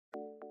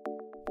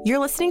You're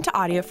listening to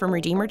audio from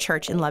Redeemer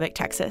Church in Lubbock,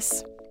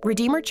 Texas.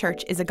 Redeemer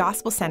Church is a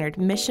gospel-centered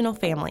missional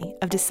family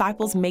of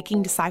disciples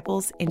making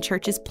disciples and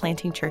churches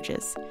planting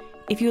churches.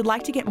 If you would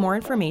like to get more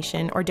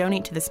information or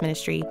donate to this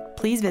ministry,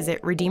 please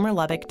visit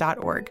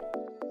redeemerlubbock.org.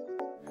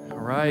 All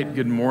right,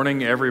 good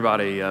morning,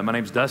 everybody. My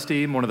name's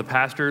Dusty, I'm one of the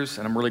pastors,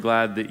 and I'm really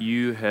glad that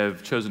you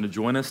have chosen to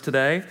join us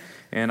today.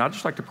 And I'd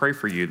just like to pray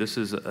for you. This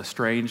is a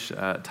strange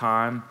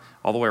time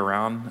all the way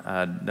around,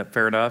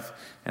 fair enough.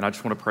 And I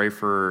just want to pray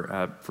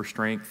for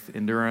strength,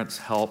 endurance,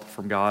 help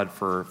from God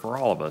for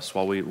all of us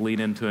while we lean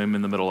into Him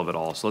in the middle of it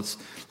all. So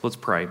let's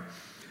pray.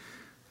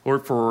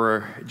 Lord,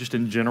 for just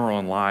in general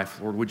in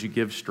life, Lord, would you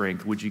give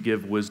strength? Would you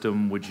give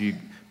wisdom? Would you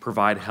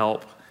provide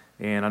help?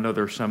 And I know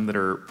there's some that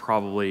are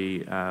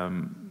probably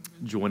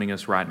joining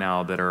us right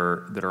now that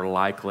are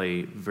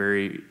likely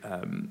very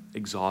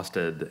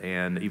exhausted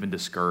and even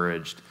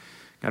discouraged.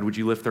 God, would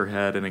you lift their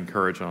head and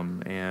encourage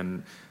them,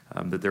 and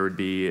that there would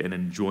be an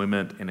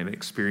enjoyment and an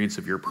experience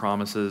of your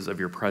promises, of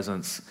your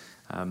presence.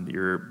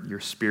 Your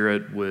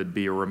Spirit would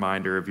be a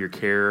reminder of your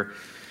care.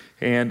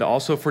 And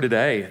also for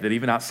today, that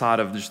even outside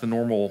of just the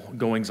normal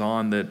goings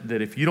on,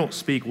 that if you don't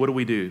speak, what do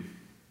we do?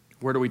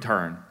 Where do we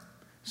turn?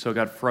 So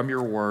God, from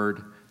your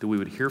word, that we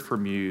would hear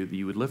from you, that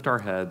you would lift our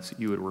heads,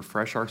 you would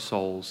refresh our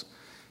souls,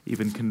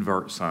 even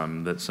convert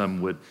some, that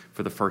some would,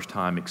 for the first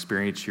time,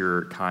 experience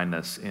your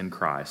kindness in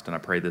Christ. And I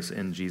pray this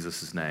in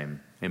Jesus'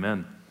 name.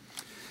 Amen.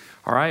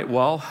 All right,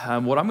 well,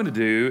 what I'm going to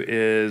do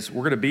is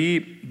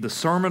the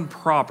sermon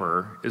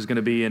proper is going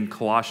to be in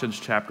Colossians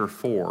chapter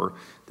 4.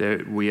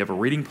 We have a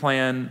reading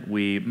plan.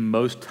 We,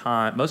 most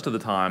of the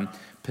time,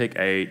 pick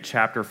a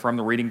chapter from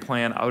the reading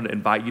plan. I would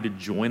invite you to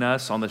join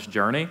us on this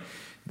journey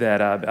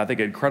that I think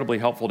incredibly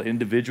helpful to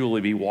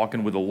individually be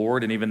walking with the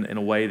Lord, and even in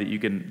a way that you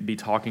can be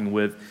talking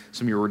with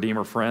some of your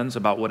Redeemer friends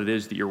about what it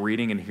is that you're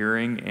reading and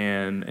hearing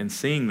and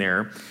seeing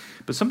there.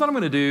 But something I'm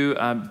going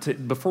to do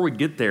before we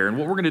get there, and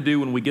what we're going to do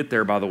when we get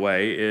there, by the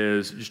way,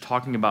 is just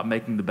talking about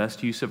making the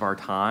best use of our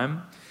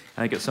time.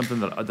 I think it's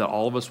something that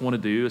all of us want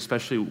to do,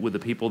 especially with the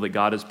people that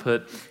God has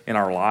put in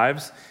our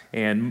lives.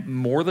 And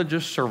more than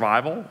just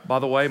survival, by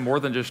the way, more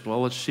than just,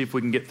 well, let's see if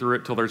we can get through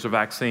it till there's a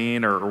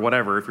vaccine or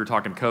whatever, if you're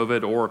talking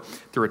COVID, or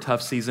through a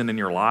tough season in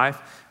your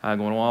life, going,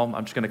 well,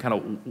 I'm just going to kind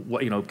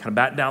of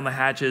batten down the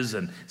hatches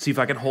and see if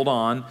I can hold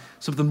on.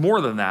 Something more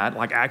than that,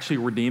 like actually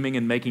redeeming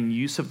and making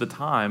use of the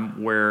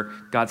time where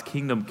God's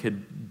kingdom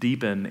could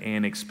deepen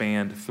and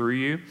expand through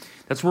you.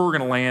 That's where we're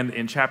going to land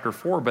in chapter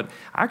 4. But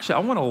actually, I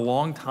want a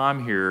long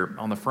time here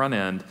on the front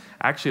end,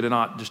 actually to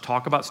not just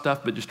talk about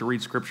stuff, but just to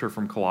read scripture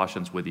from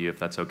Colossians with you, if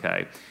that's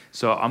okay.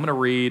 So I'm going to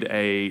read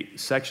a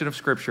section of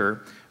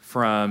scripture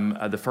from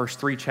the first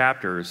 3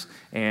 chapters,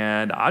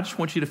 and I just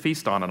want you to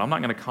feast on it. I'm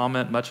not going to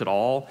comment much at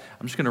all.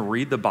 I'm just going to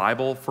read the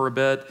Bible for a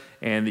bit,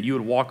 and that you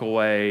would walk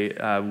away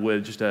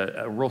with just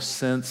a real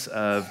sense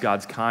of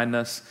God's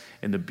kindness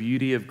and the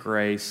beauty of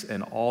grace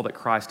and all that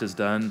Christ has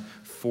done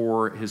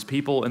for his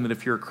people. And that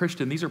if you're a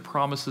Christian, these are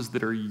promises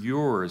that are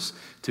yours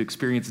to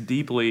experience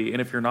deeply.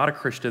 And if you're not a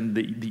Christian,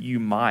 that you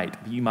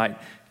might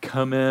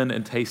come in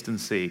and taste and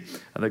see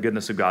the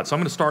goodness of God. So I'm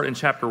going to start in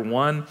chapter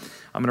 1.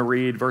 I'm going to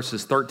read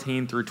verses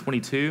 13 through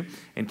 22.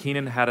 And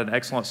Keenan had an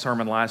excellent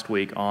sermon last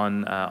week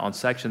on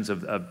sections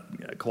of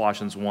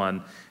Colossians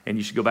 1. And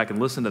you should go back and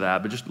listen to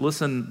that. But just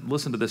listen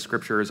to this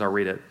scripture as I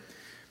read it.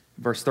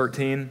 Verse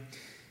 13.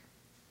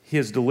 He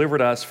has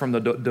delivered us from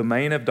the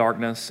domain of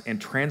darkness and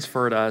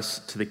transferred us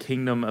to the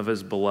kingdom of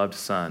his beloved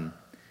Son,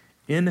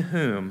 in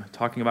whom,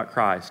 talking about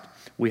Christ,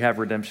 we have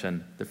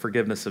redemption, the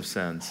forgiveness of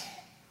sins.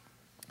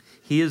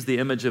 He is the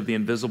image of the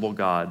invisible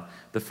God,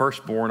 the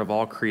firstborn of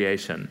all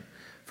creation.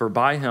 For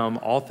by him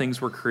all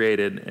things were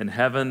created in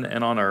heaven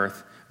and on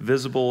earth,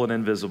 visible and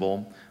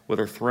invisible,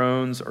 whether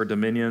thrones or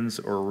dominions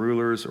or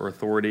rulers or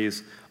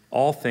authorities,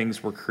 all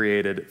things were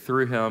created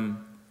through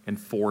him and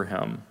for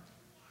him.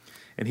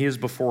 And he is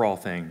before all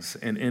things,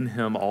 and in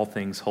him all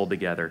things hold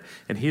together.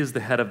 And he is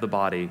the head of the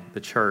body, the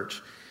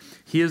church.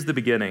 He is the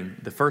beginning,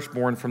 the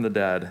firstborn from the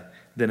dead,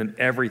 that in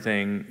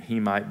everything he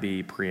might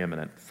be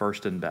preeminent,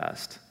 first and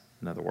best,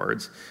 in other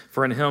words.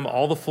 For in him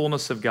all the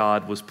fullness of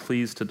God was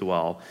pleased to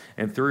dwell,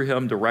 and through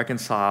him to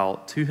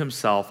reconcile to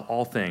himself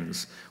all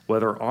things,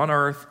 whether on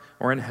earth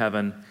or in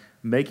heaven,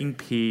 making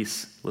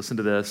peace, listen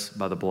to this,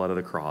 by the blood of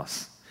the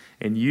cross.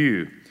 And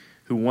you,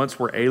 who once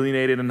were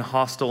alienated and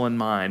hostile in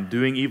mind,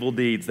 doing evil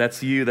deeds,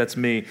 that's you, that's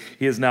me.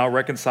 He is now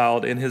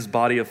reconciled in his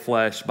body of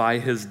flesh by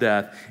his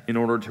death in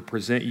order to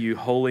present you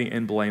holy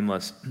and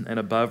blameless and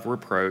above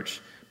reproach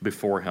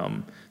before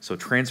him. So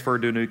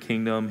transferred to a new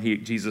kingdom.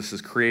 Jesus is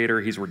creator,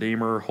 he's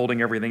redeemer,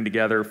 holding everything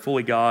together,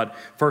 fully God,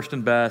 first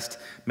and best,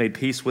 made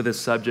peace with his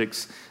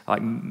subjects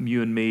like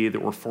you and me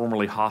that were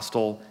formerly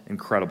hostile.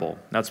 Incredible.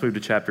 Now let's move to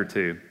chapter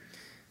 2,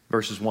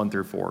 verses 1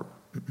 through 4.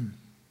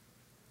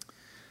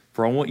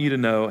 For I want you to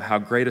know how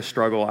great a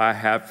struggle I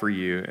have for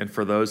you and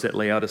for those at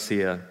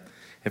Laodicea,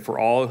 and for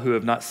all who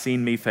have not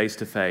seen me face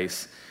to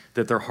face,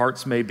 that their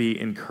hearts may be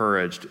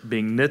encouraged,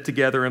 being knit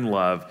together in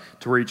love,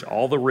 to reach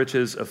all the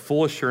riches of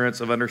full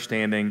assurance of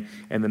understanding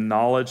and the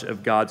knowledge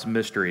of God's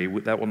mystery.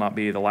 That will not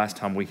be the last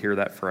time we hear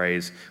that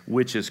phrase,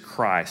 which is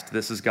Christ.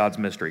 This is God's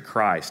mystery,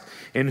 Christ,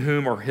 in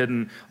whom are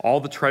hidden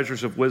all the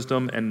treasures of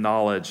wisdom and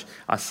knowledge.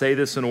 I say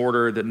this in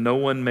order that no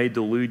one may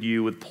delude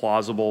you with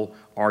plausible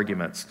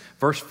arguments.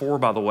 Verse 4,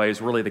 by the way,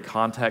 is really the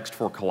context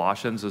for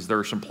Colossians, as there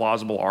are some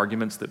plausible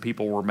arguments that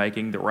people were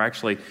making that were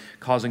actually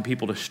causing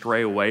people to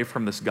stray away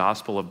from this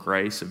gospel of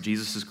grace, of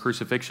Jesus'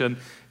 crucifixion,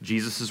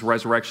 Jesus'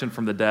 resurrection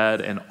from the dead,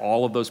 and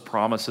all of those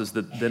promises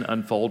that then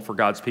unfold for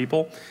God's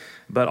people.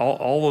 But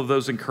all of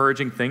those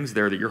encouraging things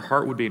there, that your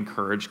heart would be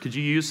encouraged. Could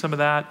you use some of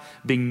that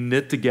being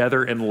knit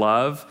together in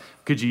love?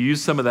 Could you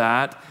use some of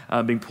that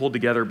being pulled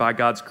together by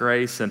God's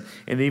grace and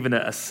even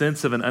a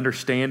sense of an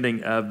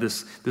understanding of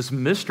this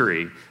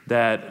mystery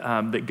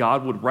that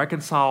God would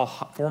reconcile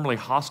formerly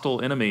hostile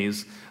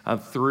enemies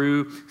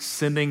through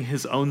sending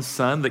his own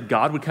son, that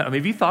God would come. I mean,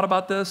 have you thought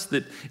about this?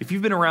 That if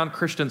you've been around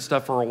Christian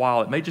stuff for a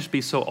while, it may just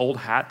be so old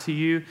hat to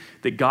you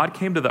that God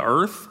came to the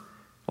earth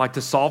like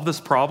to solve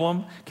this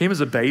problem, came as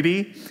a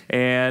baby,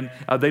 and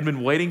they'd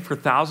been waiting for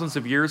thousands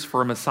of years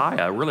for a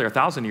Messiah, really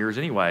 1,000 years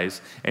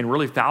anyways, and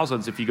really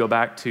thousands if you go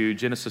back to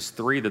Genesis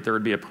 3, that there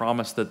would be a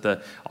promise that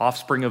the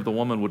offspring of the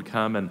woman would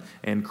come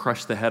and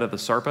crush the head of the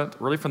serpent.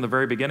 Really from the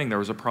very beginning, there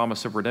was a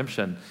promise of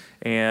redemption,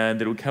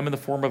 and it would come in the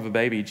form of a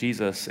baby,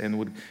 Jesus, and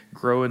would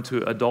grow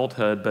into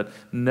adulthood, but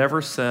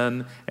never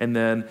sin, and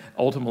then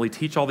ultimately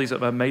teach all these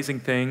amazing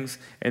things,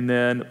 and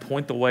then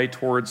point the way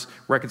towards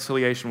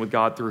reconciliation with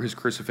God through his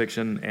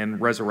crucifixion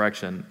and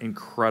resurrection.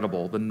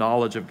 Incredible. The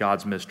knowledge of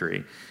God's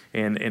mystery.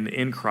 And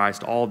in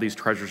Christ, all of these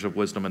treasures of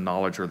wisdom and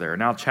knowledge are there.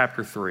 Now,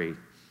 chapter 3.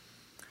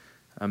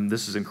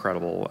 This is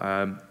incredible.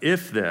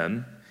 If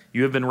then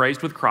you have been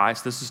raised with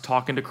Christ, this is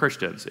talking to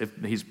Christians. If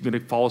he's going to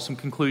follow some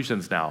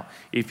conclusions now.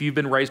 If you've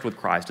been raised with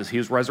Christ, as he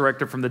was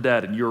resurrected from the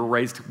dead, and you're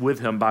raised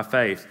with him by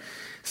faith,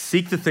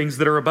 seek the things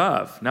that are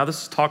above. Now,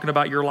 this is talking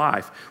about your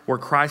life, where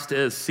Christ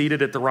is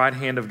seated at the right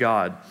hand of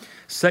God.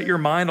 Set your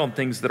mind on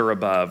things that are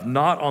above,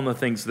 not on the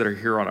things that are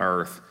here on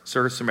earth.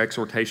 So here's some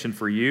exhortation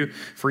for you.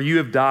 For you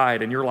have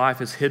died, and your life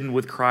is hidden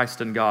with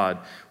Christ in God.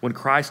 When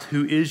Christ,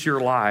 who is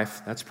your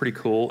life, that's pretty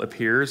cool,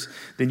 appears,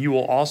 then you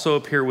will also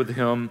appear with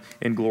him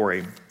in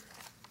glory.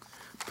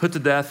 Put to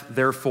death,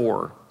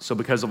 therefore. So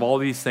because of all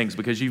these things,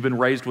 because you've been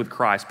raised with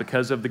Christ,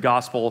 because of the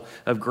gospel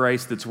of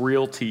grace that's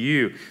real to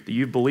you, that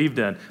you've believed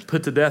in,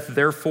 put to death,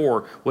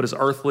 therefore, what is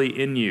earthly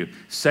in you: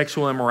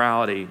 sexual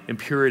immorality,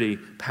 impurity,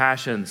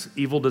 passions,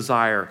 evil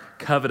desire,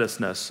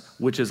 covetousness,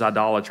 which is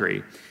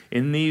idolatry.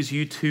 In these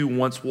you too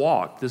once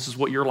walked. This is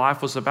what your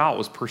life was about,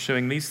 was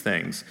pursuing these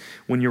things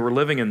when you were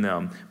living in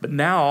them. But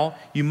now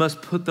you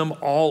must put them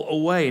all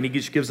away. And he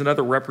just gives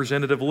another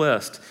representative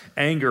list: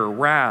 anger,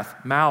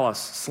 wrath, malice,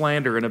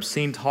 slander, and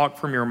obscene talk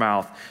from your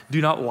mouth.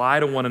 Do not lie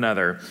to one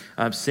another,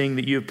 seeing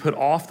that you have put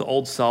off the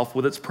old self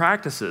with its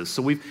practices.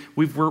 So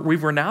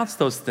we've renounced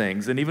those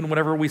things. And even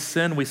whenever we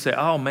sin, we say,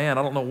 oh man,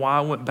 I don't know why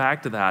I went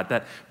back to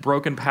that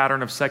broken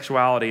pattern of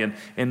sexuality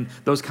and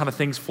those kind of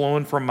things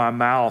flowing from my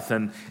mouth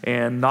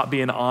and not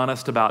being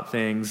honest about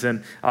things.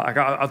 And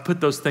I've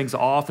put those things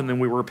off, and then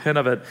we repent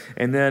of it.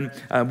 And then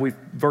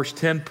verse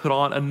 10, put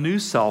on a new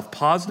self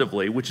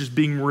positively, which is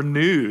being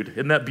renewed.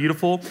 Isn't that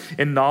beautiful?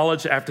 In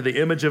knowledge after the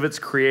image of its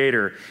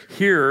creator.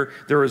 Here,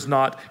 there is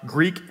not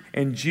Greek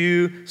and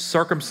Jew,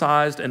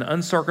 circumcised and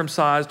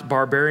uncircumcised,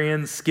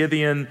 barbarian,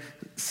 Scythian,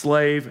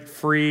 slave,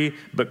 free,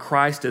 but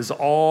Christ is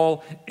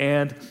all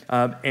and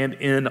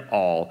in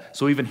all.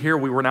 So even here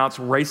we renounce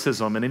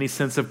racism and any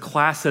sense of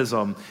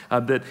classism,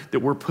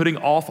 that we're putting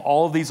off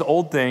all of these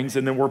old things,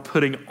 and then we're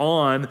putting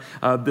on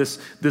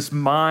this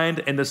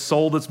mind and this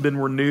soul that's been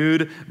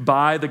renewed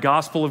by the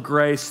gospel of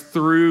grace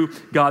through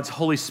God's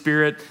Holy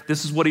Spirit.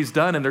 This is what he's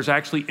done, and there's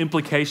actually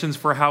implications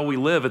for how we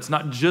live. It's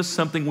not just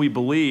something we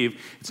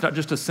believe. It's not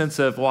just a sense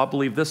of, well, I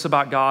believe this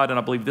about God, and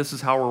I believe this is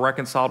how we're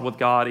reconciled with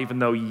God, even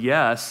though,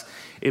 yes,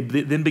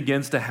 it then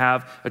begins to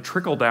have a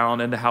trickle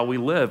down into how we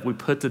live. We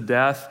put to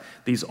death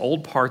these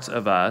old parts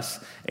of us,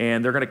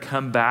 and they're going to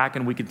come back,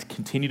 and we can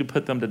continue to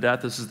put them to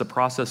death. This is the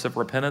process of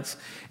repentance,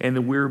 and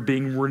then we're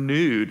being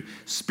renewed,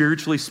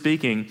 spiritually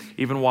speaking,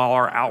 even while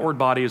our outward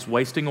body is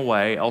wasting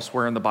away.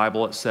 Elsewhere in the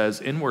Bible, it says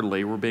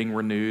inwardly we're being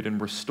renewed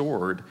and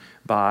restored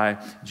by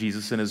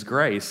Jesus and his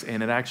grace,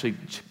 and it actually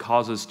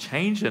causes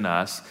change in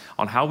us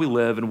on how we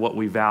live and what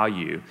we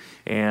value.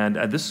 And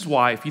this is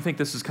why, if you think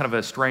this is kind of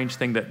a strange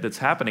thing that's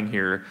happening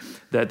here,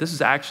 that this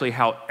is actually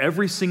how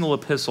every single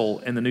epistle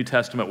in the New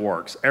Testament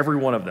works, every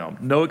one of them,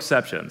 no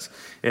exceptions,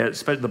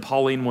 especially the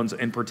Pauline ones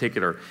in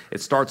particular.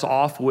 It starts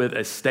off with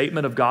a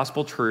statement of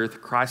gospel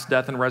truth, Christ's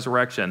death and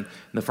resurrection, in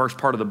the first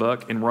part of the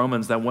book. In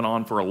Romans, that went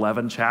on for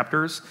 11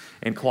 chapters.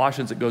 In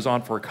Colossians, it goes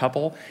on for a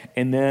couple,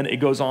 and then it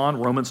goes on,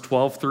 Romans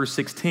 12 through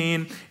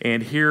 16,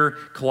 and here,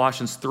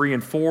 Colossians 3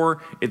 and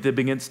 4, it then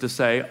begins to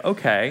say,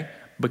 okay,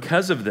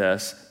 because of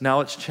this, now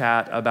let's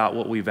chat about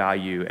what we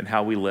value and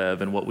how we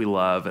live and what we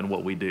love and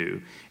what we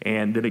do.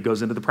 And then it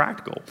goes into the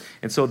practical.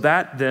 And so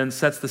that then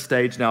sets the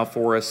stage now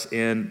for us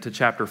into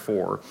chapter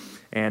 4.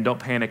 And don't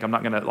panic, I'm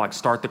not going to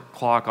start the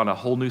clock on a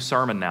whole new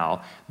sermon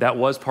now. That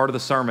was part of the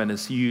sermon,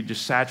 is you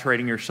just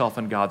saturating yourself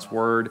in God's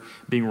word,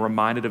 being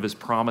reminded of his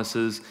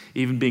promises,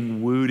 even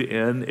being wooed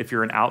in, if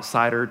you're an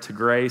outsider to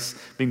grace,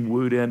 being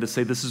wooed in to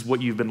say this is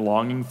what you've been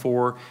longing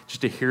for,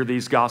 just to hear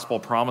these gospel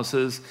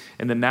promises.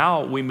 And then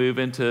now we move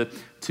into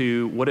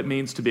what it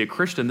means to be a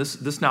Christian.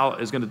 This now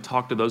is going to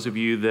talk to those of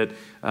you that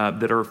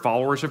are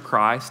followers of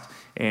Christ,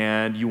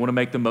 and you want to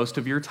make the most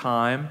of your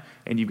time,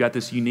 and you've got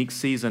this unique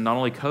season, not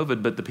only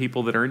COVID, but the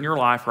people that are in your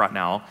life right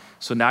now.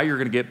 So now you're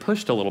going to get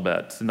pushed a little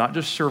bit to not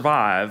just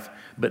survive,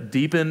 but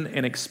deepen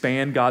and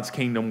expand God's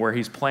kingdom where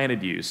he's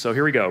planted you. So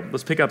here we go.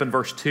 Let's pick up in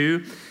verse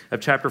 2 of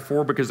chapter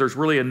 4, because there's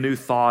really a new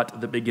thought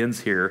that begins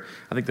here.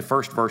 I think the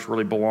first verse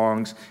really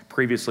belongs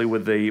previously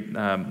with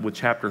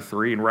chapter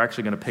 3, and we're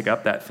actually going to pick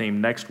up that theme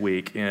next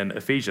week in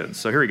Ephesians.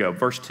 So here we go.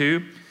 Verse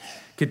 2.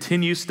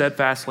 Continue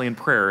steadfastly in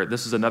prayer.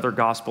 This is another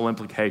gospel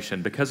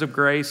implication. Because of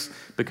grace,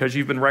 because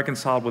you've been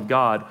reconciled with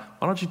God,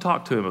 why don't you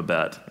talk to him a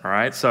bit? All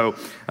right. So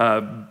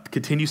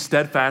continue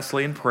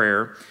steadfastly in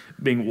prayer,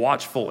 being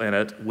watchful in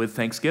it with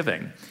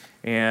thanksgiving.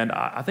 And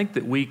I think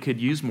that we could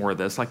use more of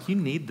this. You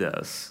need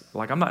this.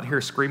 I'm not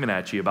here screaming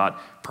at you about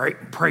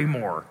pray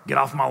more, get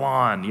off my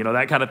lawn,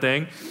 that kind of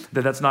thing.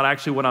 That's not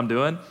actually what I'm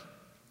doing.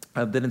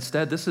 That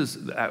instead, this is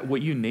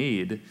what you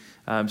need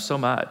so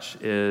much,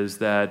 is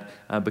that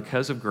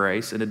because of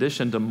grace, in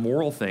addition to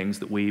moral things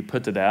that we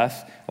put to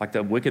death, like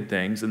the wicked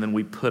things, and then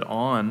we put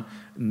on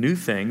new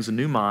things, a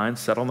new mind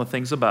set on the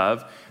things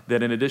above,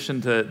 that in addition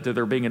to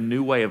there being a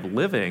new way of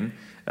living,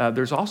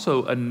 there's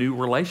also a new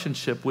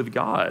relationship with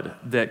God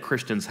that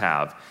Christians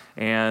have.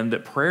 And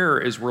that prayer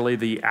is really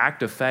the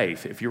act of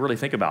faith, if you really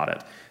think about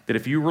it. That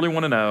if you really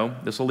want to know,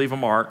 this will leave a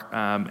mark,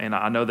 and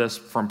I know this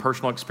from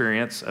personal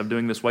experience of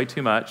doing this way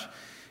too much.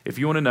 If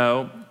you want to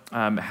know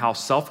how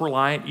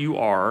self-reliant you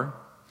are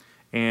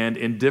and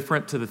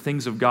indifferent to the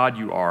things of God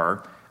you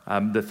are,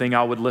 the thing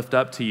I would lift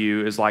up to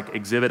you is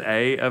exhibit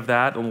A of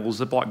that, a little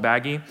Ziploc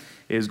baggie,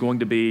 is going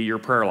to be your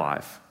prayer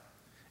life.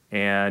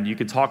 And you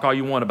can talk all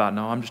you want about,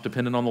 no, I'm just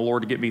dependent on the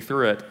Lord to get me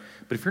through it.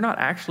 But if you're not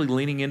actually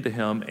leaning into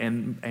him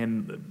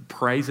and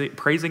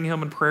praising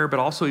him in prayer, but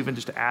also even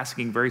just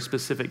asking very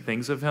specific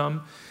things of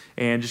him,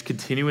 and just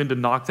continuing to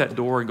knock that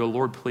door and go,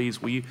 Lord, please,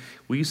 will you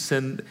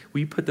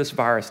put this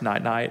virus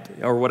night,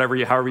 or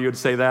however you would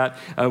say that?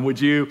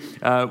 Would you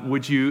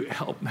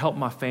help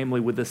my family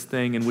with this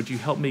thing? And would you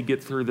help me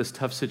get through this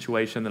tough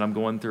situation that I'm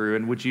going through?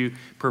 And would you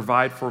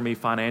provide for me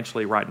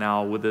financially right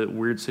now with the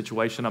weird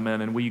situation I'm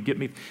in? And will you get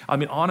me,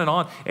 on and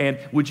on. And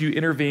would you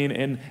intervene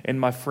in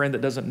my friend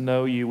that doesn't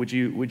know you? Would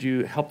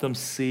you help them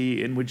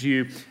see? And would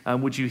you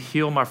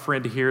heal my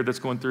friend here that's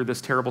going through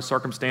this terrible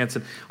circumstance?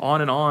 And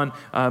on,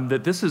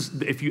 that this is,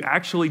 if you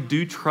actually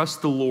do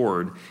trust the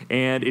Lord,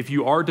 and if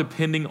you are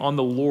depending on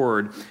the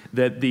Lord,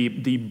 that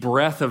the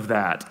breath of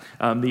that,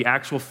 the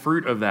actual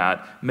fruit of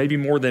that, maybe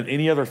more than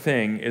any other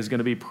thing, is going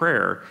to be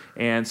prayer.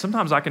 And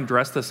sometimes I can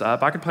dress this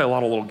up. I can play a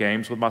lot of little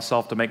games with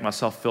myself to make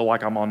myself feel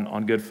like I'm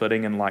on good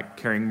footing and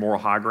carrying moral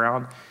high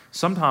ground.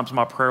 Sometimes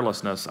my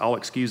prayerlessness, I'll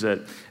excuse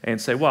it and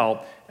say,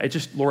 well,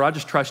 Lord, I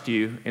just trust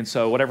you, and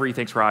so whatever you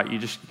think's right,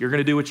 you're going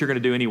to do what you're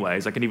going to do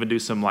anyways. I can even do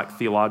some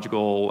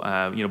theological,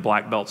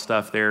 black belt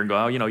stuff there, and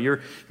go, you're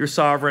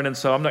sovereign, and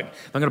so I'm not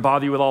going to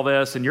bother you with all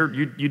this, and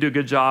you do a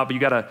good job. You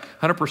got a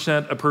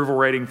 100% approval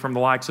rating from the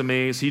likes of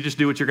me, so you just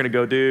do what you're going to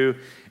go do.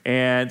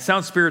 And it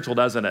sounds spiritual,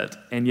 doesn't it?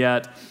 And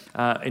yet,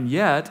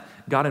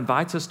 God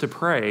invites us to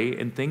pray,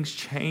 and things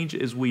change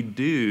as we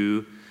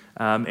do.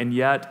 And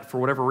yet, for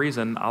whatever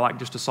reason, I like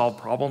just to solve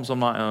problems on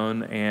my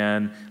own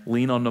and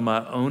lean onto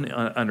my own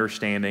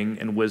understanding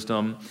and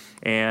wisdom,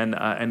 and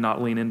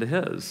not lean into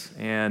his.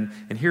 And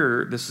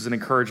here, this is an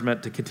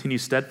encouragement to continue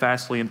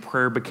steadfastly in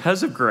prayer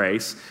because of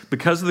grace,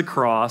 because of the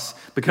cross,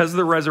 because of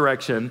the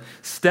resurrection,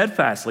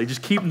 steadfastly.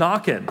 Just keep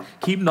knocking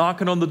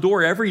on the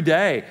door every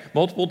day,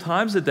 multiple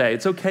times a day.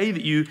 It's okay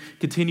that you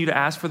continue to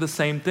ask for the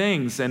same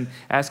things, and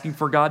asking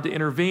for God to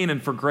intervene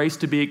and for grace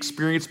to be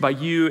experienced by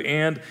you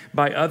and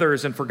by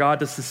others, and for God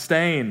to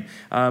sustain.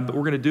 But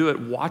we're going to do it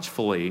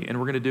watchfully, and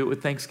we're going to do it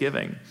with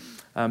thanksgiving.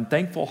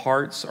 Thankful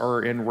hearts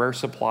are in rare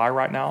supply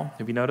right now.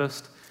 Have you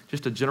noticed?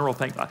 Just a general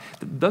thing.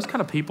 Those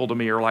kind of people to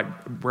me are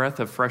like breath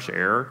of fresh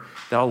air,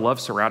 that I love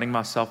surrounding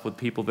myself with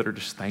people that are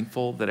just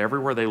thankful, that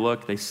everywhere they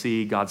look, they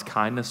see God's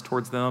kindness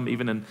towards them,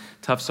 even in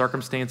tough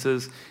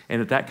circumstances,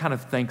 and that kind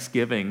of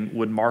thanksgiving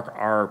would mark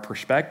our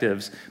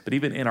perspectives, but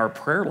even in our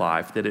prayer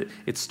life, that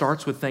it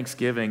starts with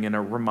thanksgiving and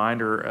a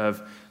reminder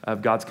of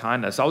of God's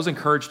kindness. I was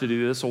encouraged to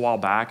do this a while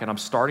back, and I'm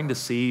starting to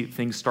see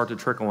things start to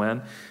trickle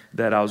in.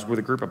 That I was with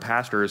a group of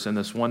pastors, and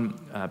this one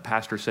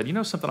pastor said,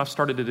 something I've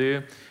started to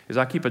do is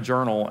I keep a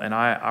journal, and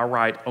I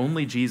write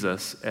only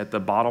Jesus at the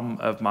bottom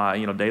of my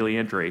daily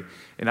entry,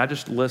 and I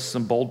just list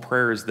some bold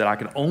prayers that I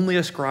can only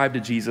ascribe to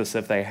Jesus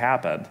if they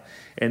happened.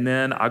 And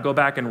then I go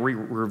back and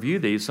review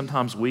these,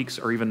 sometimes weeks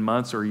or even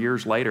months or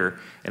years later,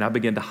 and I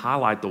begin to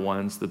highlight the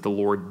ones that the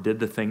Lord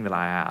did the thing that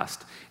I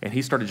asked. And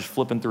he started just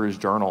flipping through his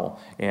journal,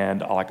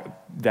 and like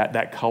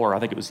that color, I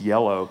think it was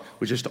yellow,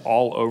 was just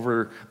all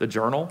over the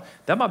journal.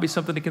 That might be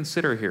something to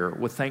consider here.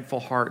 With thankful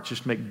heart,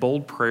 just make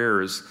bold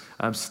prayers,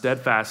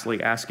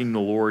 steadfastly asking the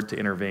Lord to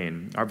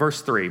intervene. All right,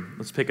 verse 3,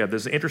 let's pick up.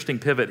 There's an interesting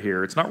pivot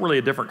here. It's not really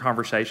a different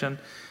conversation,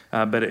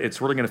 but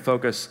it's really going to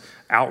focus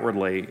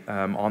outwardly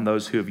on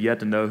those who have yet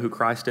to know who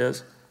Christ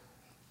is.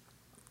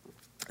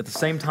 At the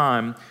same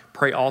time,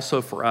 pray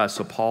also for us.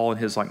 So Paul and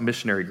his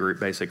missionary group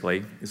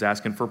basically is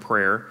asking for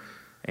prayer,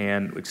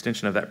 and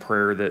extension of that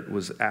prayer that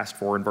was asked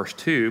for in verse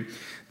 2,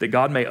 that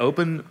God may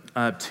open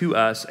to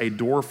us a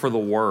door for the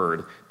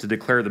word to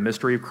declare the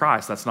mystery of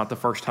Christ. That's not the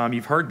first time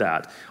you've heard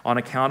that. On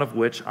account of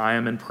which I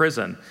am in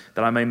prison,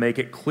 that I may make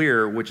it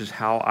clear which is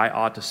how I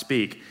ought to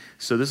speak.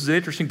 So this is an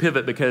interesting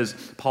pivot, because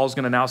Paul's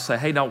going to now say,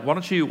 hey, now why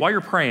don't you, while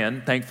you're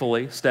praying,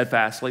 thankfully,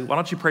 steadfastly, why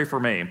don't you pray for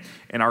me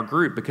and our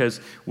group,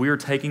 because we are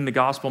taking the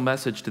gospel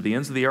message to the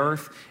ends of the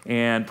earth,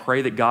 and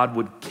pray that God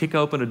would kick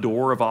open a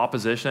door of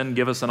opposition,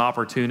 give us an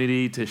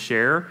opportunity to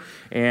share.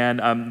 And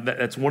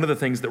that's one of the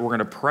things that we're going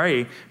to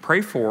pray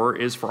for,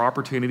 is for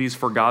opportunities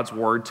for God's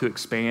word to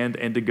expand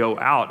and to go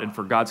out, and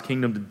for God's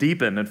kingdom to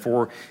deepen and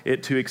for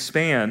it to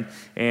expand.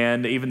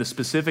 And even the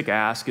specific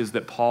ask is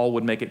that Paul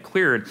would make it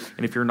clear.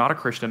 And if you're not a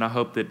Christian, I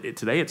hope that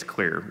today it's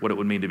clear what it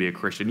would mean to be a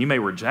Christian. You may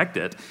reject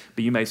it,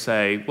 but you may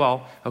say,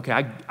 well,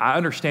 okay, I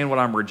understand what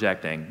I'm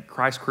rejecting.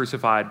 Christ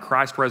crucified,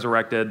 Christ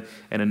resurrected,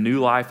 and a new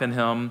life in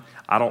him.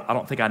 I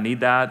don't think I need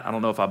that. I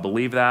don't know if I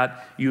believe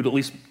that. You'd at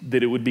least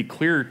that it would be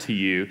clear to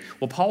you.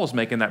 Well, Paul was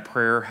making that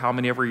prayer how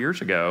many ever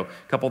years ago,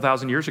 a couple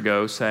thousand years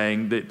ago,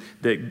 saying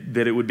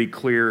that it would be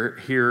clear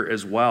here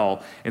as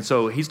well. And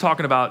so he's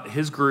talking about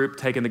his group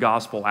taking the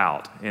gospel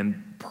out,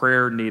 and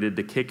prayer needed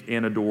to kick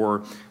in a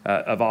door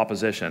of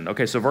opposition.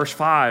 Okay, so verse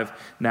 5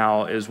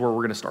 now is where we're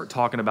going to start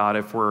talking about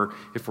if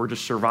we're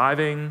just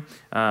surviving,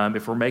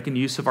 if we're making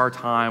use of our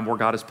time where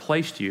God has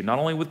placed you, not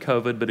only with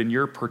COVID, but in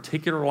your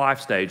particular life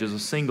stage as a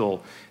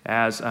single,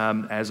 as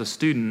a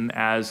student,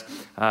 as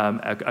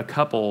a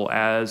couple,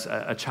 as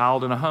a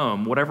child in a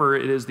home, whatever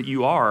it is that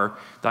you are,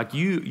 like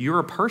you're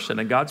a person,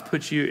 and God's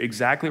put you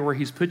exactly where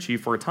he's put you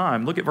for a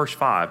time. Look at verse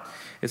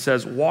 5. It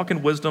says, walk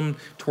in wisdom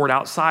toward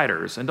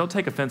outsiders. And don't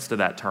take offense to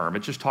that term.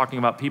 It's just talking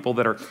about people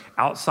that are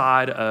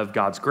outside of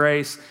God's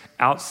grace,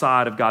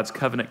 outside of God's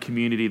covenant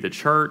community, the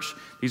church.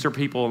 These are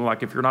people,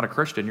 like, if you're not a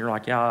Christian, you're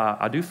like, yeah,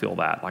 I do feel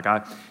that. Like,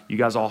 you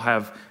guys all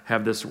have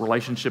this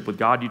relationship with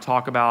God you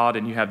talk about,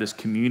 and you have this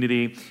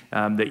community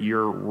that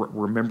you're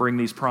remembering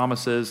these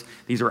promises.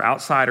 These are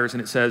outsiders,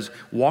 and it says,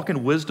 walk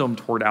in wisdom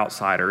toward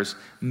outsiders,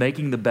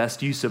 making the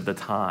best use of the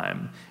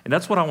time. And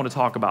that's what I want to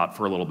talk about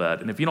for a little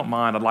bit. And if you don't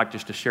mind, I'd like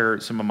just to share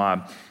some of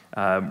my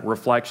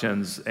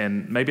reflections,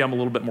 and maybe I'm a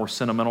little bit more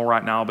sentimental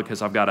right now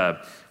because I've got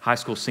a high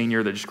school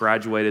senior that just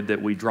graduated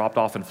that we dropped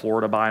off in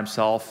Florida by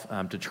himself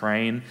to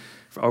train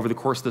over the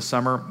course of the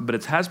summer, but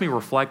it has me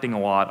reflecting a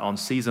lot on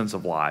seasons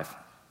of life.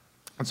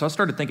 And so I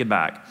started thinking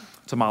back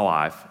to my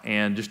life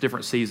and just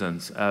different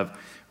seasons of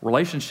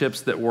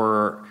relationships that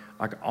were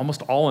like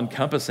almost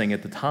all-encompassing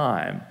at the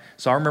time.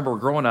 So I remember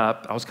growing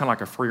up, I was kind of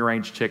like a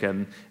free-range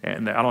chicken,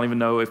 and I don't even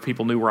know if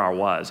people knew where I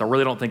was. I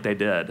really don't think they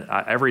did.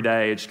 Every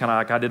day, it's kind of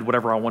like I did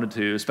whatever I wanted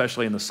to,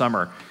 especially in the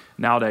summer.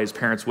 Nowadays,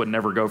 parents would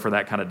never go for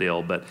that kind of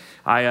deal, but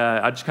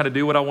I just kind of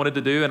do what I wanted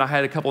to do, and I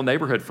had a couple of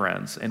neighborhood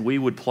friends, and we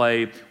would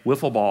play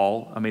wiffle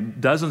ball. I mean,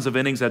 dozens of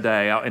innings a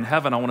day. In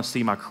heaven, I want to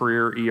see my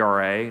career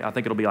ERA. I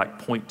think it'll be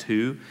like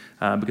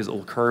 0.2 because it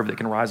will curve that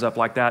can rise up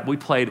like that. We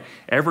played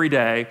every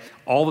day,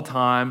 all the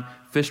time,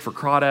 fished for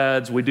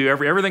crawdads. We do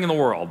everything in the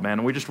world, man.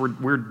 And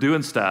we're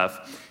doing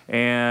stuff,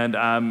 and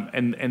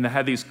I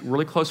had these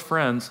really close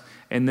friends.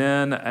 And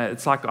then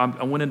it's like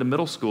I went into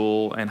middle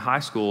school and high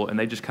school, and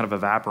they just kind of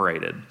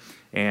evaporated,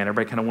 and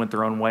everybody kind of went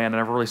their own way, and I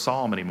never really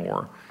saw them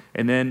anymore.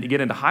 And then you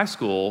get into high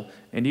school,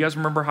 and do you guys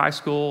remember high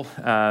school?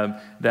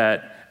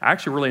 That I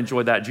actually really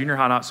enjoyed that. Junior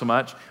high, not so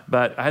much,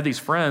 but I had these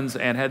friends,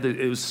 and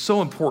it was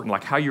so important,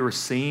 like how you were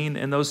seen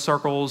in those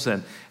circles,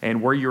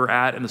 and where you were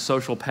at in the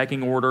social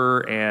pecking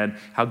order, and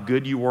how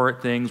good you were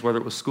at things, whether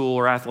it was school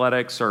or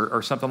athletics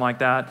or something like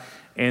that.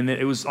 And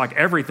it was like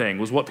everything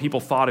was what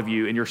people thought of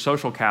you in your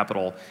social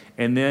capital.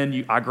 And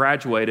then I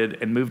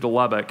graduated and moved to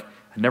Lubbock.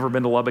 I'd never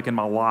been to Lubbock in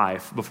my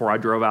life before I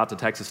drove out to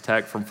Texas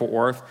Tech from Fort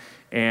Worth.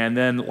 And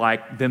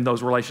then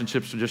those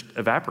relationships just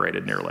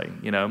evaporated nearly,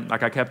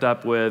 Like I kept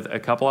up with a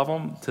couple of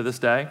them to this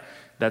day.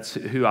 That's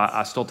who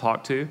I still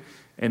talk to.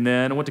 And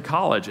then I went to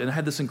college and I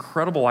had this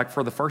incredible, like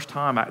for the first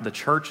time, the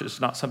church is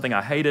not something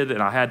I hated.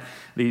 And I had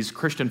these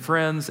Christian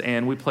friends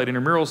and we played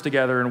intramurals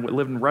together and we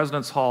lived in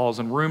residence halls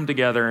and roomed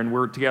together and we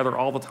were together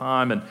all the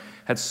time and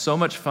had so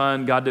much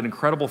fun. God did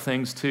incredible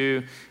things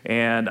too.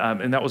 And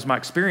that was my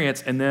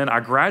experience. And then I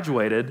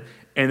graduated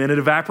and then it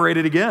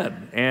evaporated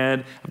again.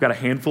 And I've got a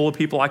handful of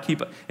people I keep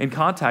in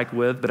contact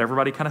with, but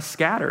everybody kind of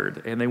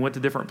scattered and they went to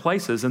different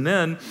places. And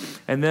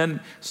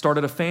then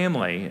started a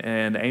family.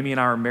 And Amy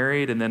and I are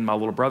married, and then my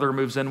little brother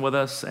moves in with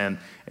us, and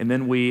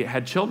then we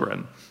had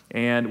children.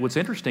 And what's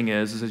interesting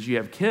is as you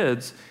have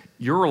kids,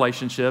 your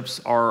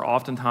relationships are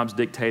oftentimes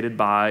dictated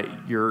by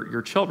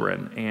your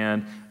children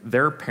and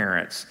their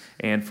parents.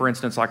 And for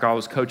instance, like I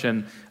was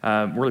coaching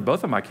really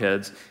both of my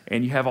kids,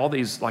 and you have all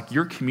these, like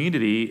your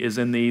community is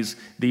in these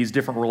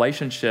different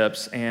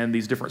relationships and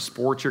these different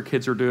sports your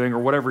kids are doing or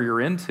whatever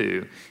you're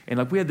into. And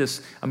like we had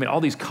this,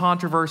 all these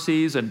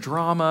controversies and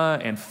drama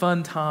and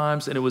fun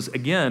times. And it was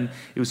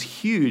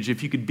huge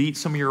if you could beat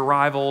some of your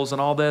rivals and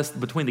all this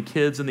between the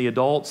kids and the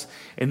adults.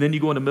 And then you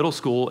go into middle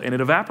school and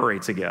it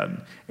evaporates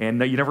again.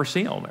 And you never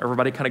see them.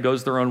 Everybody kind of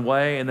goes their own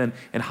way. And then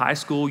in high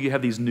school, you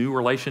have these new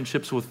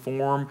relationships with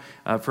form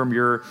from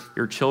your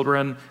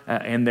children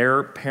and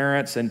their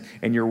parents, and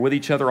you're with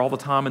each other all the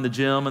time in the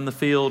gym and the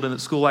field and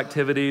at school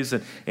activities,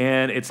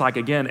 and it's like,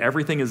 again,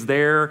 everything is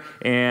there,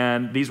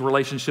 and these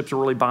relationships are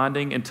really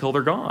bonding until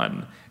they're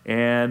gone.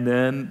 And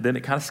then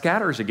it kind of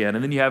scatters again.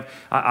 And then you have,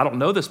 I don't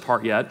know this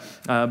part yet,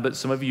 but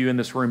some of you in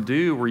this room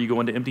do, where you go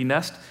into the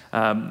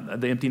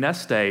empty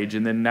nest stage,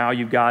 and then now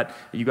you've got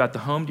the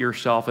home to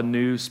yourself, a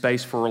new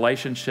space for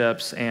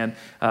relationships, and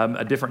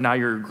now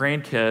your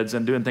grandkids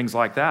and doing things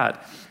like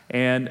that.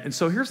 And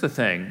so here's the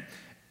thing.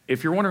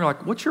 If you're wondering,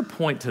 like, what's your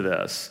point to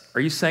this? Are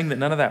you saying that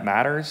none of that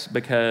matters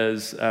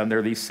because there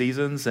are these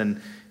seasons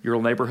and your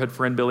old neighborhood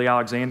friend, Billy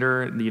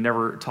Alexander, and you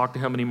never talk to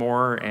him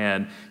anymore,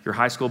 and your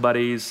high school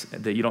buddies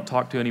that you don't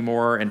talk to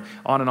anymore, and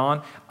on and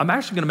on? I'm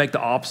actually going to make the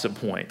opposite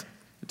point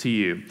to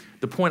you.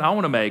 The point I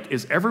want to make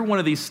is every one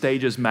of these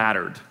stages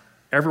mattered.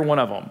 Every one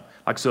of them.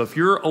 Like, so if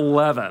you're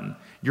 11,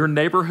 your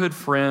neighborhood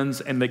friends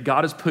and that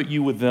God has put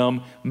you with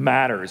them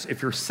matters.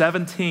 If you're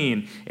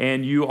 17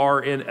 and you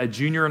are in a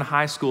junior in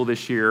high school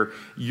this year,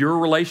 your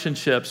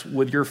relationships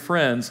with your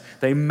friends,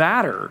 they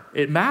matter.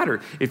 It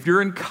matters. If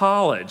you're in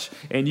college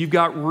and you've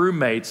got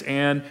roommates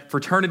and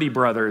fraternity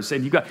brothers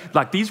and you've got,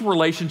 like, these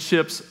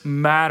relationships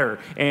matter.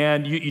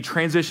 And you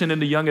transition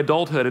into young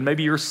adulthood and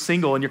maybe you're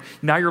single and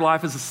now your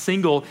life as a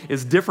single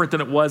is different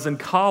than it was in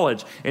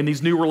college. And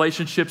these new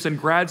relationships in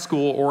grad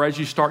school or as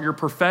you start your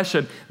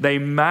profession, they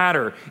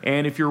matter.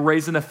 And if you're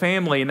raising a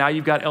family and now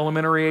you've got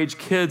elementary age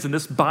kids and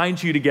this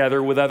binds you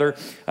together with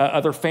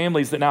other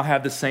families that now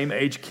have the same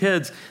age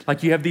kids,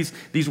 like you have these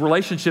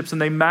relationships and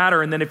they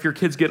matter. And then if your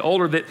kids get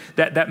older,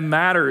 that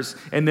matters.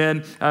 And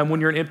then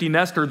when you're an empty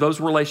nester, those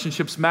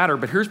relationships matter.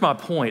 But here's my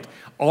point.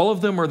 All of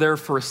them are there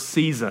for a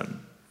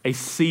season. A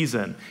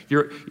season.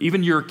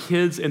 Even your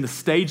kids in the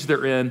stage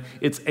they're in,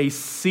 it's a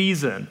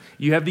season.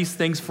 You have these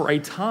things for a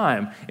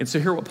time. And so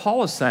here what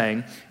Paul is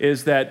saying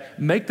is that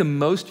make the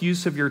most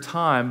use of your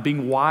time,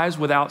 being wise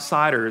with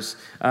outsiders.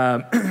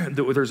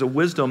 There's a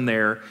wisdom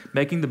there,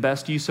 making the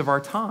best use of our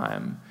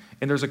time.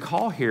 And there's a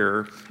call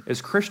here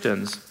as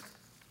Christians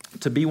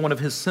to be one of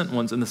his sent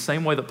ones in the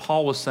same way that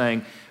Paul was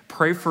saying,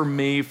 pray for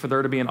me for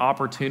there to be an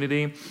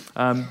opportunity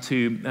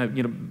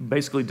to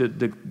basically to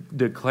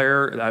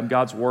declare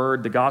God's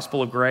word, the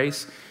gospel of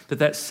grace,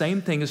 that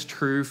same thing is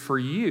true for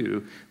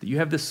you, that you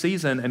have this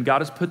season and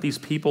God has put these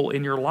people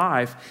in your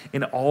life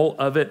and all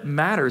of it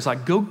matters.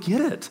 Like, go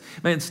get it.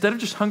 Man, instead of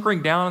just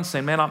hunkering down and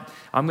saying, man,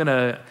 I'm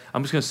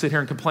just gonna sit here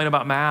and complain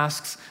about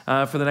masks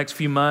for the next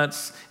few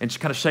months and just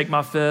kind of shake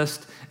my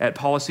fist at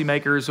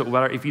policymakers,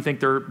 if you think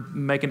they're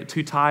making it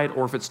too tight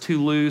or if it's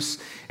too loose,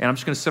 and I'm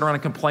just going to sit around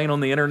and complain on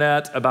the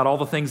internet about all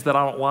the things that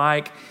I don't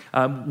like.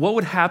 What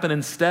would happen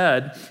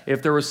instead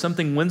if there was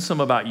something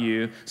winsome about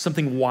you,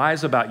 something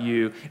wise about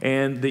you,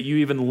 and that you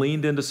even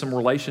leaned into some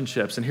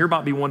relationships? And here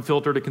might be one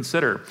filter to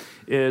consider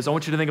is I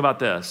want you to think about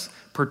this,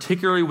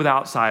 particularly with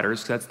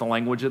outsiders, because that's the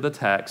language of the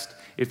text.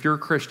 If you're a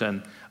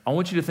Christian, I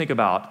want you to think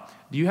about,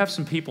 do you have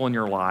some people in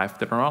your life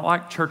that are not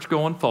like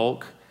church-going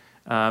folk,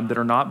 that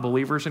are not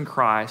believers in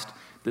Christ,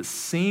 that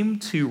seem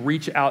to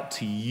reach out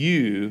to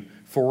you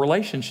for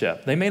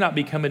relationship? They may not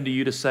be coming to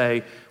you to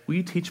say, will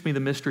you teach me the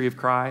mystery of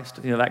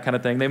Christ? That kind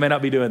of thing. They may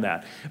not be doing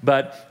that.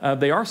 But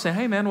they are saying,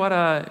 hey man, what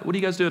are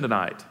you guys doing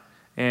tonight?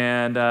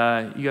 And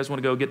you guys want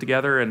to go get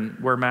together and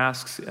wear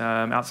masks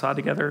outside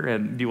together?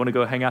 And do you want to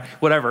go hang out?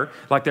 Whatever.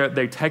 Like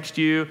they text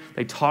you,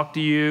 they talk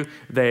to you,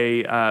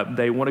 they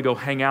want to go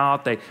hang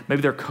out.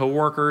 Maybe they're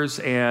coworkers,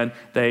 and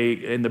they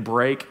in the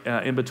break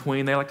in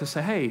between they like to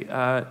say, hey,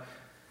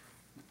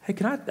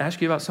 can I ask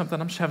you about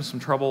something? I'm just having some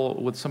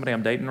trouble with somebody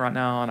I'm dating right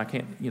now, and I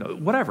can't,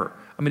 whatever.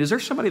 Is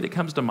there somebody that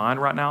comes to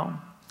mind right now?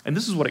 And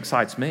this is what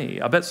excites me.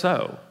 I bet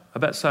so. I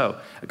bet so.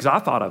 Because I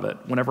thought of it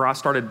whenever I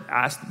started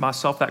asking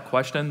myself that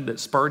question that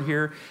spurred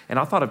here, and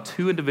I thought of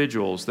two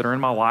individuals that are in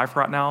my life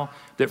right now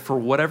that for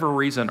whatever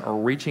reason are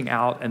reaching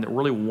out and that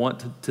really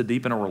want to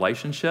deepen a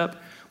relationship.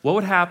 What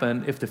would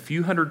happen if the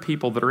few hundred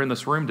people that are in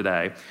this room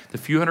today, the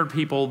few hundred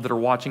people that are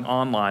watching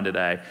online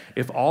today,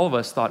 if all of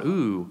us thought,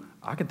 ooh,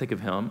 I can think of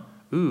him,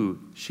 ooh,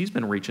 she's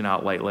been reaching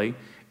out lately,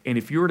 and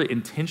if you were to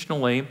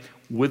intentionally,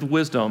 with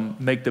wisdom,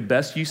 make the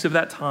best use of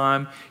that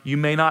time, you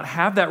may not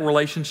have that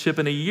relationship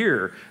in a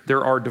year.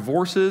 There are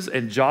divorces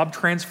and job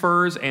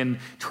transfers and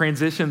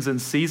transitions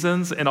and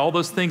seasons and all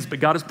those things, but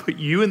God has put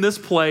you in this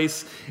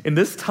place, in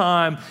this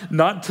time,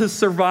 not to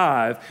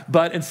survive,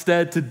 but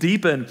instead to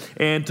deepen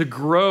and to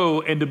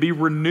grow and to be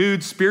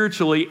renewed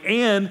spiritually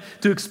and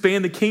to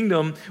expand the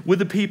kingdom with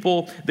the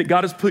people that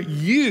God has put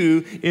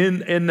you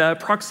in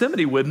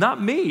proximity with. Not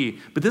me,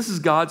 but this is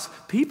God's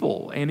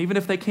people. And even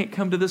if they can't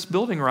come to this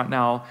building right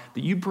now,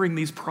 that you bring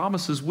these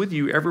promises with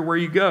you everywhere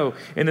you go.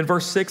 And then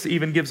verse 6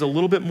 even gives a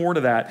little bit more to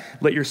that.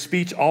 Let your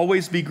speech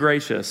always be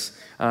gracious.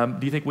 Do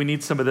you think we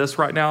need some of this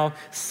right now?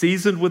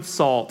 Seasoned with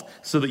salt,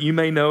 so that you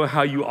may know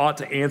how you ought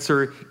to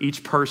answer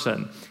each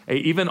person.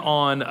 Even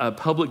on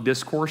public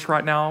discourse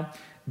right now,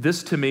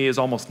 this to me is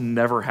almost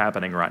never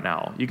happening right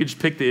now. You could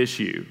just pick the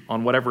issue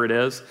on whatever it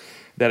is,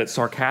 that it's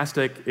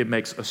sarcastic, it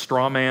makes a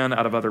straw man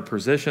out of other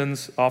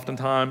positions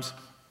oftentimes.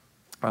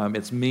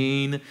 It's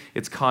mean,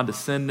 it's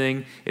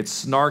condescending,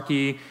 it's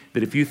snarky,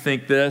 that if you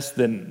think this,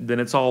 then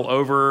it's all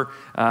over,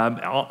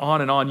 on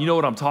and on. You know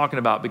what I'm talking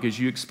about because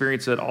you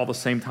experience it all the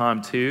same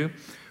time too.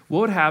 What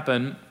would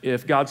happen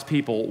if God's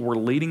people were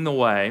leading the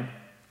way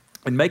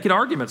and making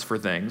arguments for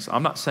things?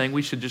 I'm not saying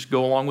we should just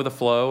go along with the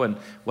flow and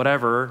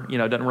whatever, it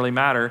doesn't really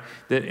matter.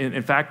 That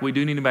in fact, we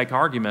do need to make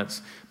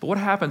arguments. But what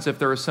happens if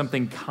there is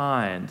something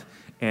kind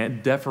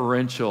and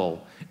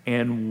deferential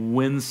and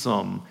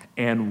winsome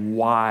and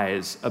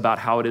wise about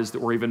how it is that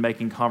we're even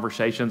making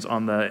conversations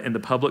in the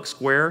public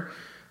square?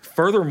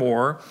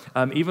 Furthermore,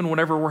 even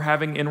whenever we're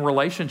having in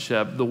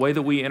relationship, the way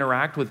that we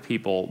interact with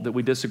people that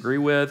we disagree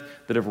with,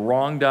 that have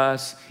wronged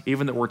us,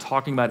 even that we're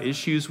talking about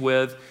issues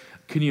with,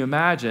 can you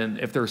imagine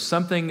if there's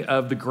something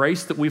of the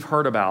grace that we've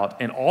heard about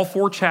in all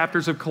 4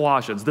 chapters of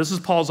Colossians? This is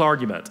Paul's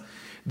argument,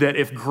 that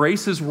if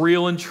grace is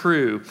real and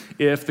true,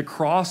 if the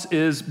cross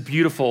is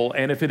beautiful,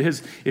 and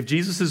if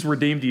Jesus has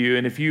redeemed you,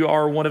 and if you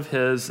are one of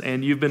his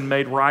and you've been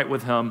made right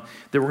with him,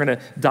 that we're going to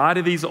die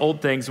to these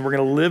old things and we're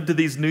going to live to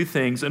these new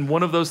things. And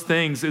one of those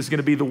things is going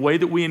to be the way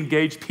that we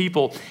engage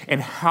people, and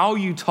how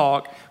you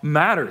talk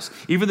matters.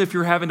 Even if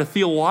you're having a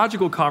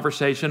theological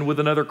conversation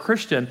with another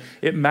Christian,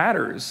 it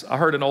matters. I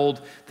heard an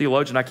old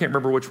theologian, I can't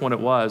remember which one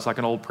it was, like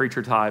an old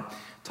preacher type,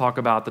 talk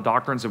about the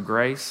doctrines of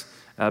grace,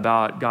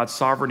 about God's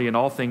sovereignty in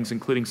all things,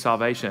 including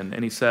salvation.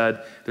 And he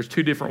said, there's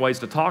 2 different ways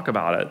to talk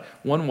about it.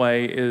 One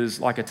way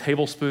is like a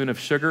tablespoon of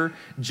sugar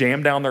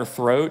jammed down their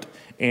throat,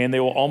 and they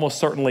will almost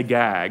certainly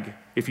gag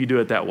if you do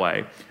it that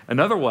way.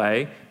 Another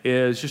way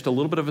is just a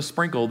little bit of a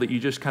sprinkle that you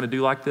just kind of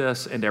do like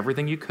this, and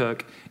everything you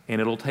cook, and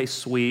it'll taste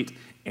sweet,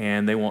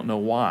 and they won't know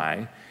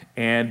why.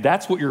 And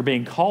that's what you're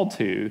being called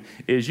to,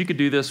 is you could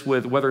do this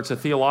with whether it's a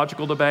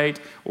theological debate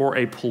or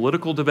a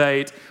political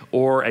debate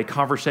or a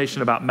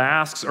conversation about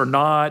masks or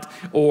not,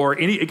 or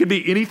it could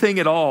be anything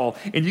at all.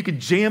 And you could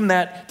jam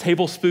that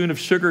tablespoon of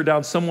sugar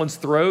down someone's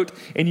throat,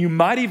 and you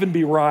might even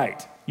be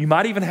right. You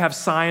might even have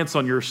science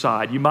on your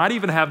side. You might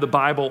even have the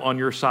Bible on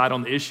your side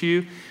on the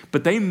issue,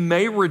 but they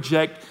may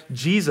reject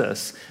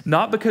Jesus,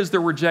 not because they're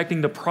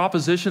rejecting the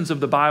propositions of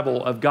the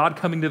Bible of God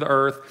coming to the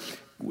earth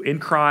in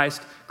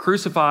Christ,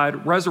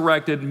 crucified,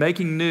 resurrected,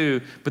 making new,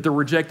 but they're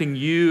rejecting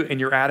you and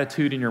your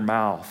attitude and your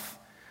mouth.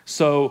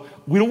 So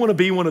we don't want to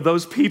be one of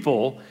those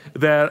people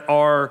that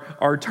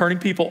are turning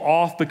people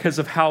off because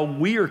of how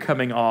we are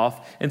coming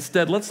off.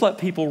 Instead, let's let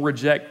people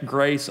reject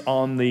grace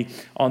on the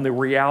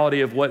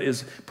reality of what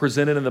is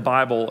presented in the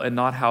Bible and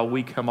not how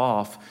we come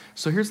off.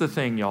 So here's the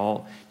thing,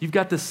 y'all. You've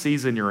got this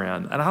season you're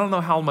in, and I don't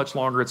know how much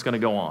longer it's going to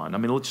go on. I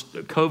mean,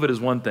 COVID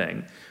is one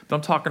thing, but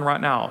I'm talking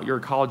right now. You're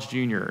a college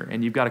junior,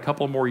 and you've got a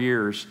couple more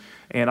years,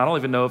 and I don't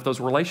even know if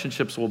those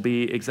relationships will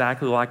be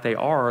exactly like they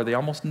are. They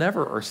almost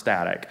never are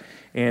static.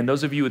 And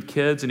those of you with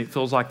kids, and it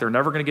feels like they're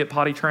never going to get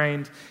potty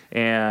trained,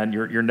 and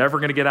you're never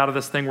going to get out of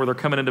this thing where they're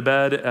coming into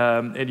bed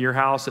in your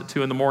house at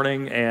 2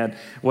 a.m, and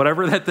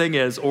whatever that thing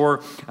is,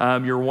 or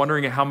you're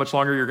wondering how much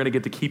longer you're going to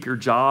get to keep your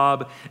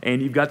job,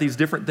 and you've got these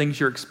different things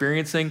you're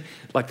experiencing.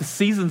 Like, the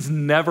seasons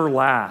never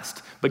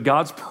last, but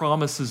God's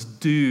promises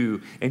do,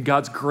 and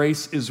God's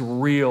grace is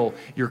real.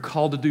 You're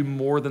called to do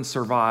more than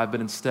survive, but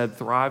instead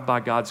thrive by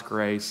God's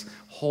grace.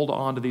 Hold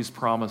on to these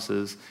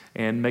promises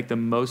and make the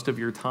most of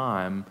your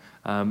time,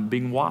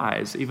 being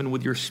wise, even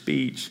with your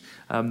speech,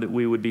 that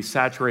we would be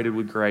saturated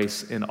with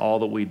grace in all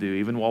that we do,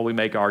 even while we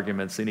make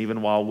arguments, and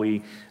even while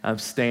we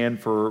stand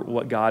for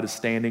what God is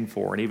standing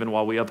for, and even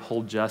while we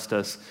uphold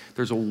justice.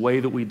 There's a way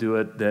that we do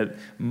it that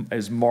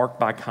is marked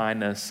by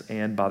kindness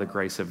and by the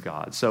grace of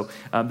God. So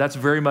that's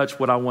very much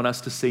what I want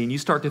us to see. And you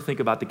start to think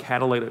about the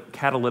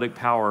catalytic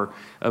power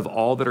of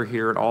all that are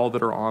here and all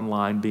that are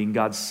online being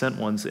God's sent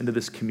ones into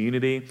this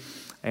community.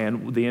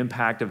 and the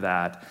impact of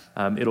that,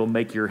 it'll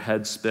make your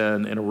head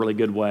spin in a really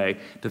good way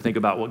to think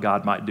about what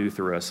God might do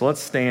through us. So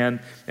let's stand,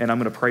 and I'm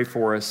going to pray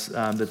for us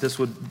that this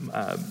would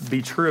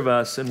be true of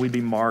us and we'd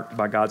be marked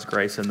by God's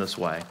grace in this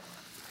way.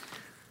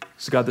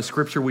 So God, the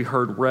scripture we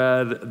heard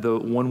read, the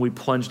one we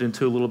plunged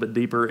into a little bit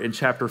deeper in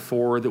chapter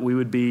 4, that we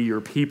would be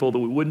your people, that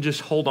we wouldn't just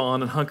hold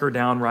on and hunker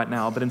down right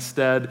now, but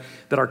instead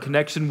that our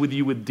connection with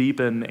you would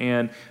deepen,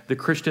 and the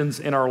Christians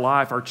in our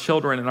life, our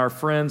children and our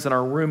friends and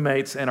our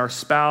roommates and our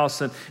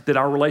spouse, and that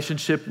our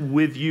relationship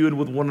with you and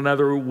with one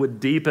another would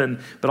deepen,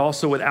 but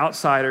also with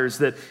outsiders,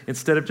 that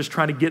instead of just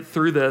trying to get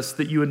through this,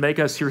 that you would make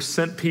us your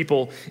sent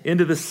people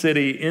into the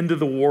city, into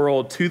the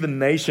world, to the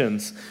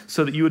nations,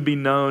 so that you would be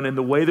known, and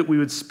the way that we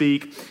would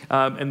speak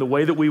and the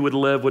way that we would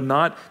live would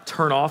not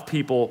turn off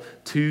people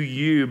to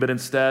you, but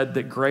instead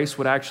that grace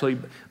would actually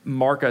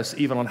mark us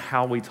even on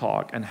how we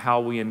talk and how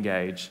we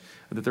engage,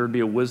 that there would be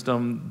a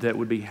wisdom that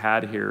would be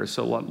had here.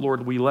 So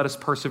Lord, we let us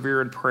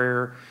persevere in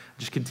prayer,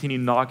 just continue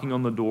knocking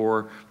on the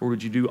door. Lord,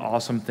 would you do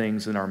awesome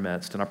things in our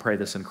midst? And I pray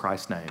this in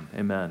Christ's name,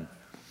 amen.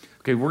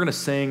 Okay, we're going to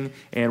sing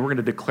and we're going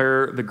to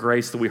declare the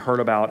grace that we heard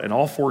about in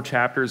all 4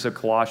 chapters of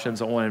Colossians.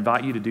 I want to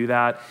invite you to do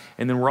that.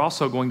 And then we're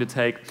also going to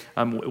take,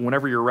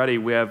 whenever you're ready,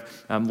 we have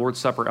Lord's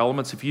Supper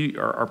elements. If you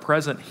are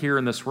present here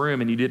in this room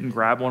and you didn't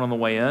grab one on the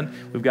way in,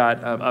 we've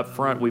got up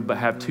front, we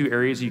have 2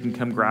 areas you can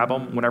come grab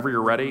them whenever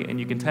you're ready, and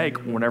you can take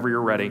whenever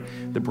you're ready.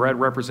 The bread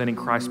representing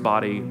Christ's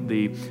body,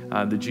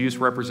 the juice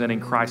representing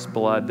Christ's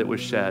blood that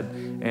was shed.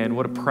 And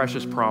what a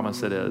precious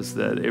promise it is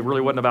that it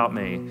really wasn't about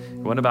me. It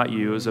wasn't about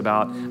you. It was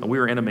about, we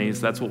were enemies.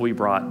 That's what we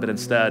brought. But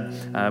instead,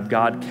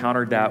 God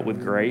countered that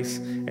with grace.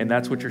 And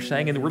that's what you're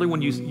saying. And really,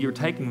 when you're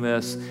taking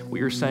this, what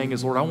you're saying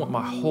is, Lord, I want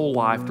my whole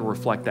life to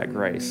reflect that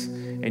grace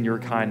and your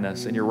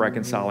kindness and your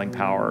reconciling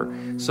power.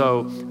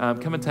 So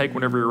come and take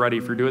whenever you're ready.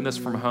 If you're doing this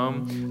from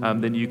home,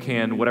 then you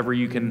can, whatever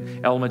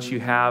elements you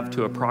have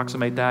to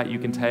approximate that, you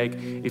can take.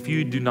 If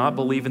you do not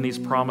believe in these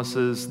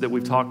promises that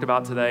we've talked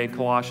about today in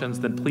Colossians,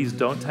 then please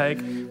don't take.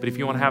 But if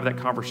you want to have that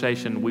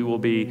conversation, we will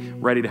be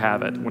ready to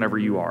have it whenever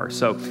you are.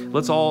 So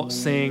let's all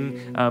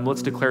sing.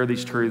 Let's declare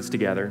these truths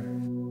together.